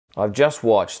I've just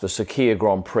watched the Sakhir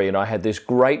Grand Prix and I had this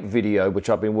great video which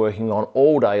I've been working on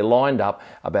all day lined up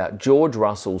about George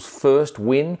Russell's first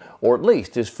win, or at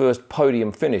least his first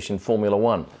podium finish in Formula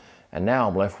One. And now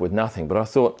I'm left with nothing, but I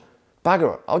thought,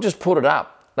 bugger it, I'll just put it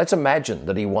up. Let's imagine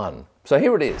that he won. So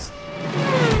here it is.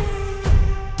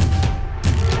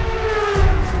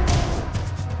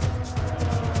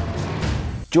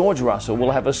 George Russell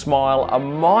will have a smile a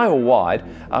mile wide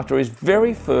after his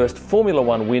very first Formula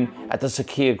One win at the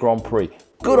Sakhir Grand Prix.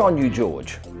 Good on you,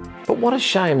 George. But what a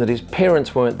shame that his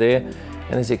parents weren't there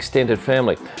and his extended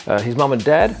family. His mum and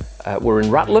dad were in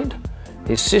Rutland.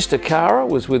 His sister Cara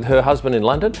was with her husband in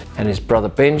London, and his brother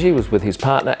Benji was with his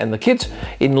partner and the kids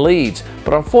in Leeds.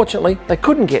 But unfortunately, they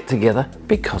couldn't get together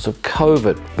because of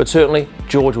COVID. But certainly,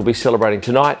 George will be celebrating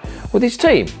tonight with his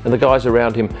team and the guys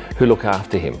around him who look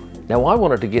after him. Now, I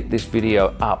wanted to get this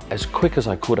video up as quick as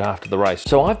I could after the race,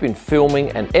 so I've been filming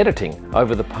and editing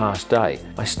over the past day.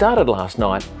 I started last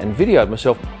night and videoed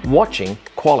myself watching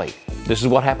quali. This is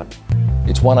what happened.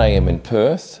 It's 1 AM in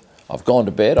Perth. I've gone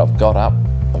to bed, I've got up,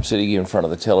 I'm sitting here in front of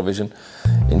the television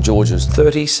in George's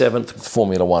 37th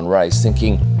Formula One race,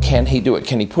 thinking, can he do it?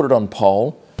 Can he put it on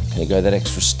pole? Can he go that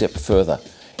extra step further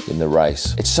in the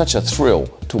race? It's such a thrill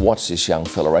to watch this young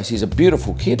fella race. He's a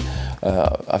beautiful kid.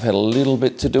 I've had a little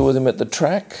bit to do with him at the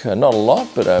track, not a lot,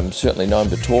 but I'm certainly known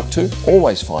to talk to.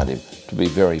 Always find him to be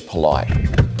very polite.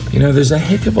 You know, there's a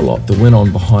heck of a lot that went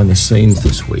on behind the scenes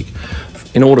this week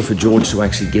in order for George to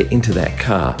actually get into that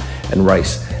car and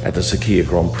race at the Sakhir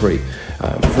Grand Prix.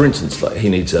 For instance, he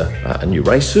needs a new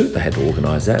race suit. They had to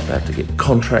organise that. They have to get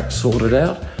contracts sorted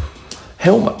out.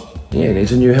 Helmet. Yeah, he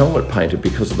needs a new helmet painted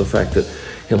because of the fact that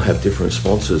he'll have different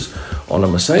sponsors on a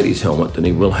Mercedes helmet than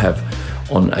he will have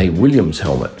on a Williams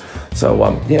helmet.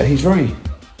 So yeah, he's very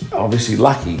obviously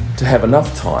lucky to have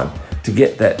enough time to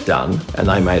get that done, and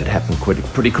they made it happen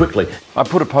pretty quickly. I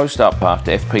put a post up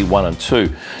after FP1 and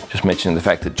 2, just mentioning the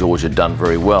fact that George had done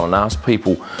very well, and asked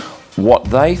people what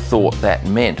they thought that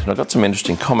meant. And I got some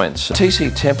interesting comments.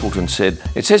 TC Templeton said,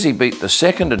 "It says he beat the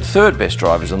second and third best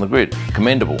drivers on the grid.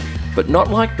 Commendable, but not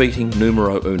like beating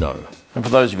numero uno." And for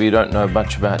those of you who don't know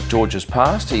much about George's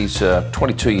past, he's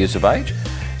 22 years of age.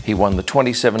 He won the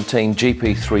 2017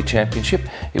 GP3 Championship.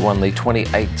 He won the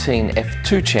 2018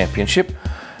 F2 Championship.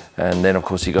 And then, of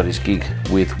course, he got his gig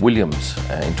with Williams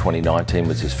in 2019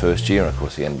 was his first year. And, of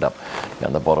course, he ended up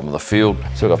down the bottom of the field.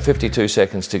 So we've got 52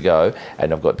 seconds to go.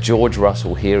 And I've got George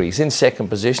Russell here. He's in second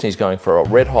position. He's going for a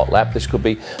red-hot lap. This could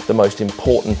be the most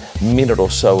important minute or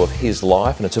so of his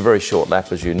life. And it's a very short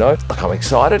lap, as you know. Look, I'm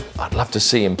excited. I'd love to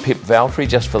see him pip Valtteri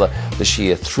just for the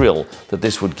sheer thrill that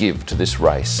this would give to this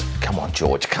race. Come on,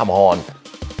 George. Come on.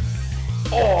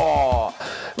 Oh!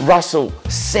 Russell,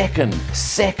 second.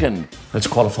 That's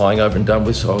qualifying over and done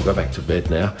with, so I'll go back to bed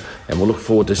now, and we'll look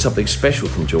forward to something special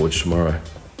from George tomorrow.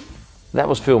 That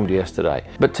was filmed yesterday,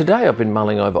 but today I've been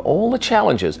mulling over all the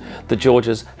challenges that George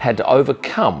has had to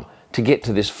overcome to get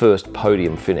to this first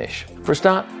podium finish. For a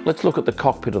start, let's look at the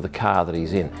cockpit of the car that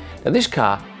he's in. Now, this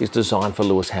car is designed for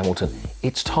Lewis Hamilton.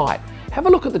 It's tight. Have a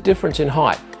look at the difference in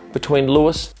height between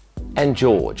Lewis and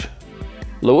George.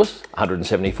 Lewis,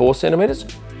 174 centimetres.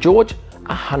 George,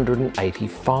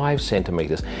 185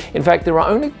 centimetres. In fact, there are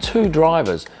only two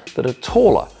drivers that are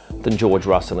taller than George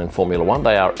Russell in Formula One.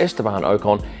 They are Esteban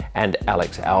Ocon and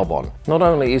Alex Albon. Not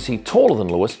only is he taller than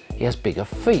Lewis, he has bigger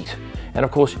feet. And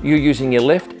of course, you're using your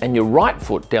left and your right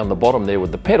foot down the bottom there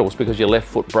with the pedals because your left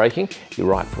foot braking, your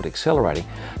right foot accelerating.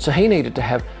 So he needed to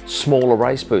have smaller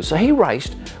race boots. So he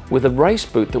raced with a race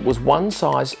boot that was one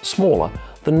size smaller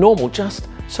than normal, just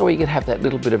so he could have that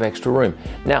little bit of extra room.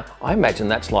 Now, I imagine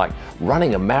that's like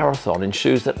running a marathon in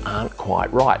shoes that aren't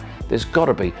quite right. There's got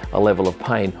to be a level of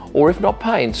pain, or if not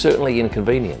pain, certainly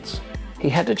inconvenience. He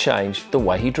had to change the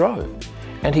way he drove,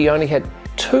 and he only had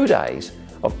 2 days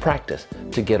of practice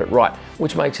to get it right,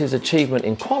 which makes his achievement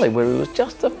in quali, where he was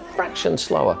just a fraction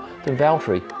slower than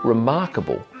Valtteri,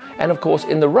 remarkable. And of course,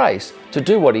 in the race, to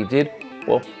do what he did,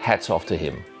 well, hats off to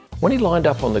him. When he lined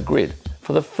up on the grid,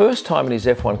 for the first time in his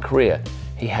F1 career,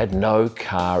 he had no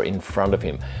car in front of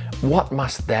him. What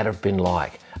must that have been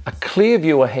like? A clear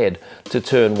view ahead to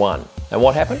turn one. And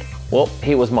what happened? Well,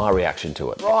 here was my reaction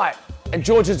to it. Right, and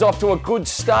George is off to a good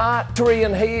start.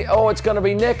 And he, oh, it's going to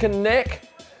be neck and neck.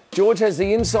 George has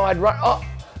the inside run. Oh,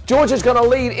 George is going to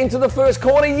lead into the first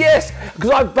corner. Yes,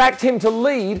 because I backed him to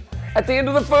lead at the end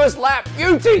of the first lap.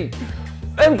 Beauty!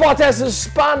 And Bottas has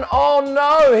spun. Oh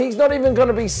no, he's not even going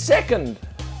to be second.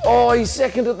 Oh, he's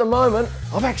second at the moment.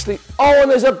 Oh,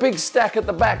 and there's a big stack at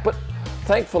the back, but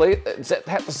thankfully it's at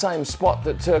the same spot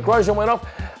that Grosjean went off.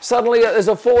 Suddenly there's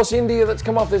a Force India that's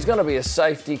come off. There's going to be a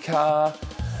safety car.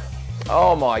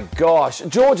 Oh my gosh,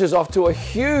 George is off to a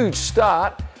huge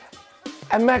start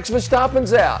and Max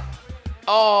Verstappen's out.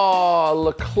 Oh,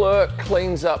 Leclerc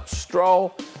cleans up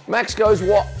Stroll. Max goes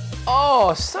what?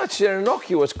 Oh, such an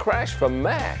innocuous crash for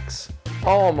Max.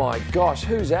 Oh my gosh,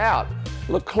 who's out?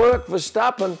 Leclerc,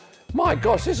 Verstappen. My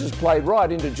gosh, this has played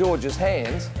right into George's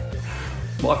hands.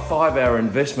 My 5-hour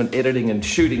investment editing and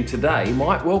shooting today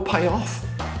might well pay off.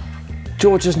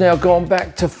 George has now gone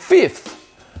back to 5th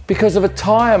because of a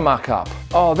tyre muck-up.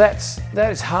 Oh, that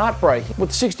is heartbreaking.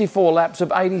 With 64 laps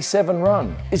of 87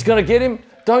 run. He's going to get him.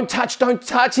 Don't touch, don't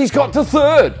touch. He's got to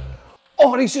 3rd.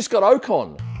 Oh, and he's just got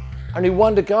Ocon. Only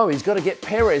 1 to go. He's got to get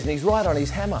Perez and he's right on his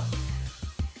hammer.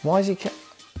 Why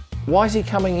is he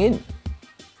coming in?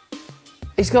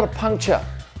 He's got a puncture.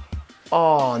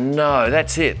 Oh no,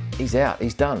 that's it. He's out,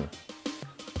 he's done.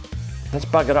 That's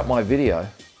buggered up my video.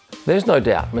 There's no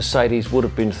doubt Mercedes would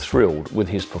have been thrilled with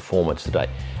his performance today.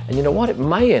 And you know what? It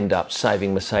may end up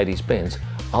saving Mercedes-Benz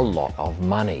a lot of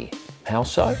money. How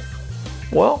so?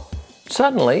 Well,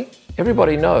 suddenly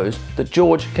everybody knows that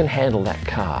George can handle that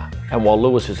car. And while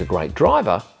Lewis is a great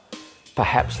driver,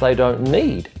 perhaps they don't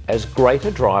need as great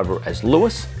a driver as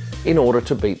Lewis in order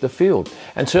to beat the field.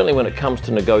 And certainly when it comes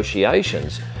to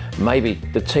negotiations, maybe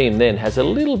the team then has a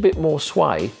little bit more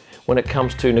sway when it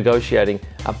comes to negotiating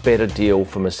a better deal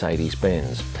for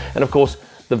Mercedes-Benz. And of course,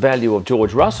 the value of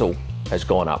George Russell has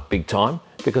gone up big time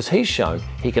because he's shown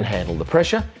he can handle the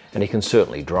pressure and he can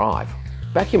certainly drive.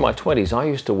 Back in my 20s, I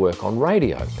used to work on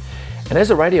radio. And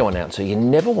as a radio announcer, you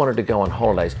never wanted to go on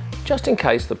holidays just in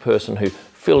case the person who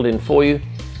filled in for you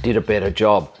did a better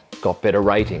job, got better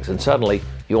ratings, and suddenly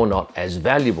you're not as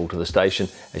valuable to the station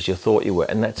as you thought you were.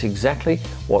 And that's exactly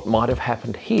what might have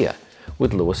happened here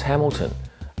with Lewis Hamilton.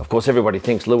 Of course, everybody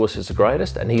thinks Lewis is the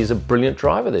greatest, and he is a brilliant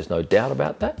driver, there's no doubt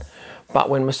about that. But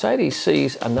when Mercedes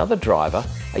sees another driver,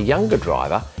 a younger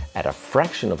driver, at a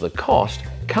fraction of the cost,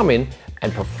 come in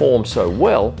and perform so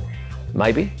well,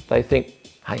 maybe they think,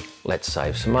 hey, let's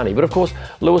save some money. But of course,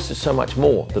 Lewis is so much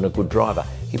more than a good driver.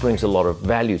 He brings a lot of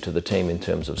value to the team in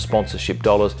terms of sponsorship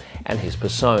dollars and his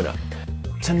persona.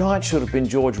 Tonight should have been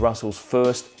George Russell's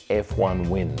first F1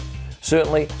 win.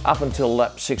 Certainly up until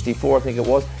lap 64, I think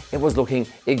it was looking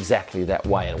exactly that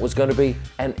way, and it was going to be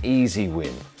an easy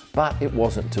win, but it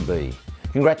wasn't to be.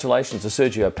 Congratulations to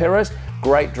Sergio Perez,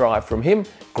 great drive from him,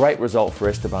 great result for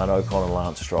Esteban Ocon and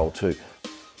Lance Stroll too.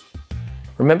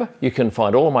 Remember, you can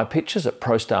find all of my pictures at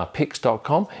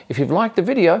prostarpics.com. If you've liked the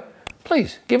video,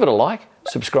 please give it a like,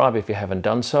 subscribe if you haven't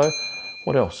done so.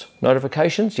 What else?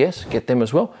 Notifications, yes, get them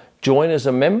as well. Join as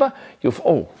a member. You'll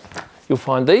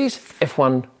find these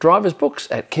F1 drivers books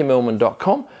at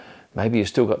kimellman.com. Maybe you've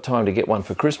still got time to get one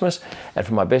for Christmas. And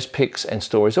for my best pics and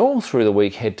stories all through the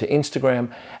week, head to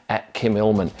Instagram at Kim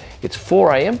Ellman. It's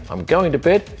 4 a.m. I'm going to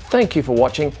bed. Thank you for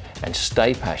watching and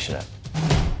stay passionate.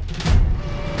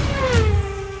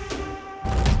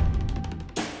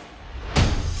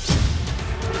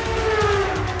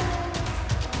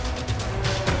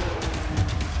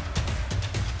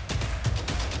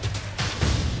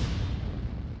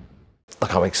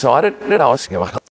 Look, I'm excited.